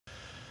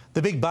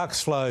The big bucks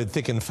flowed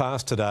thick and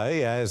fast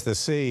today as the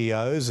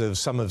CEOs of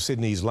some of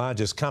Sydney's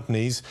largest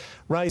companies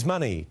raised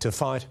money to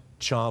fight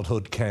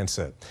childhood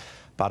cancer.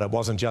 But it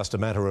wasn't just a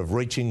matter of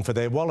reaching for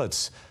their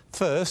wallets.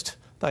 First,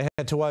 they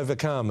had to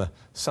overcome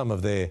some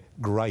of their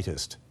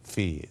greatest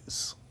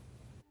fears.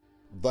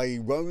 They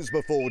rose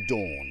before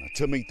dawn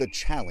to meet the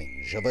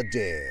challenge of a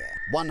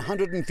dare.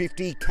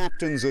 150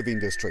 captains of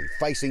industry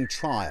facing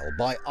trial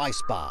by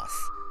ice bath.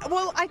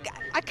 Well, I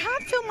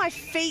can't feel my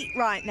feet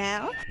right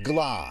now.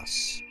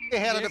 Glass.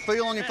 How did it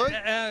feel on your feet?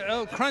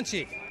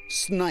 Crunchy.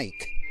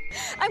 Snake.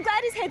 I'm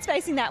glad his head's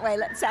facing that way,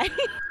 let's say.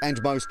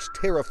 And most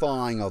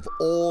terrifying of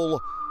all,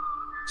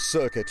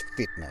 circuit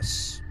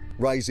fitness.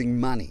 Raising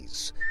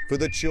monies for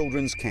the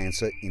Children's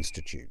Cancer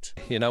Institute.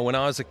 You know, when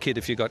I was a kid,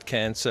 if you got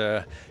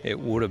cancer, it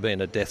would have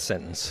been a death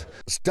sentence.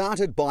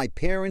 Started by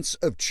parents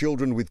of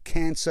children with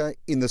cancer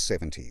in the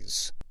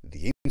 70s.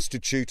 The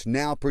Institute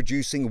now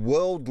producing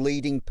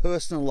world-leading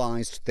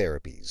personalised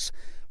therapies,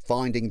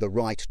 finding the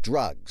right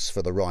drugs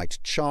for the right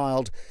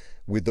child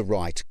with the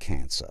right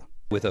cancer.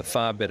 With a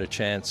far better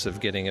chance of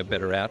getting a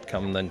better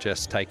outcome than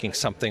just taking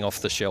something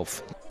off the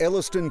shelf.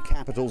 Elliston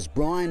Capital's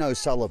Brian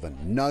O'Sullivan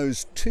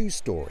knows two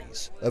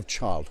stories of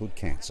childhood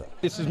cancer.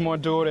 This is my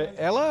daughter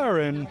Ella,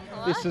 and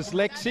this is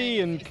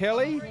Lexi and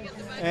Kelly,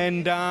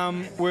 and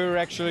we're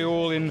actually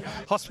all in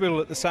hospital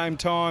at the same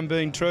time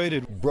being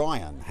treated.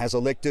 Brian has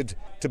elected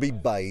to be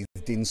bathed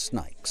in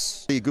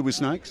snakes. Are you good with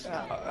snakes?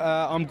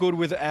 I'm good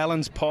with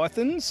Alan's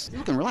pythons.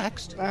 You're looking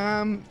relaxed.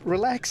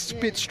 Relaxed,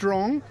 bit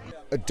strong.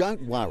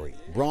 Don't worry,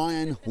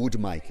 Brian would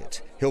make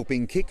it,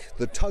 helping kick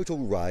the total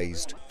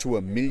raised to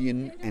 1.5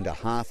 million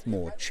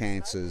more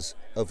chances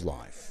of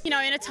life. You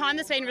know, in a time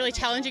that's been really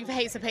challenging for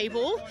heaps of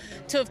people,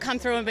 to have come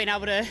through and been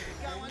able to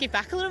give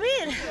back a little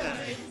bit.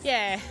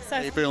 Yeah. So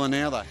How are you feeling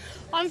now, though?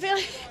 I'm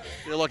feeling...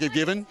 Feel like you've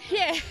given?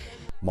 Yeah.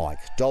 Mike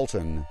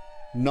Dalton,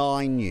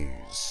 9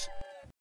 News.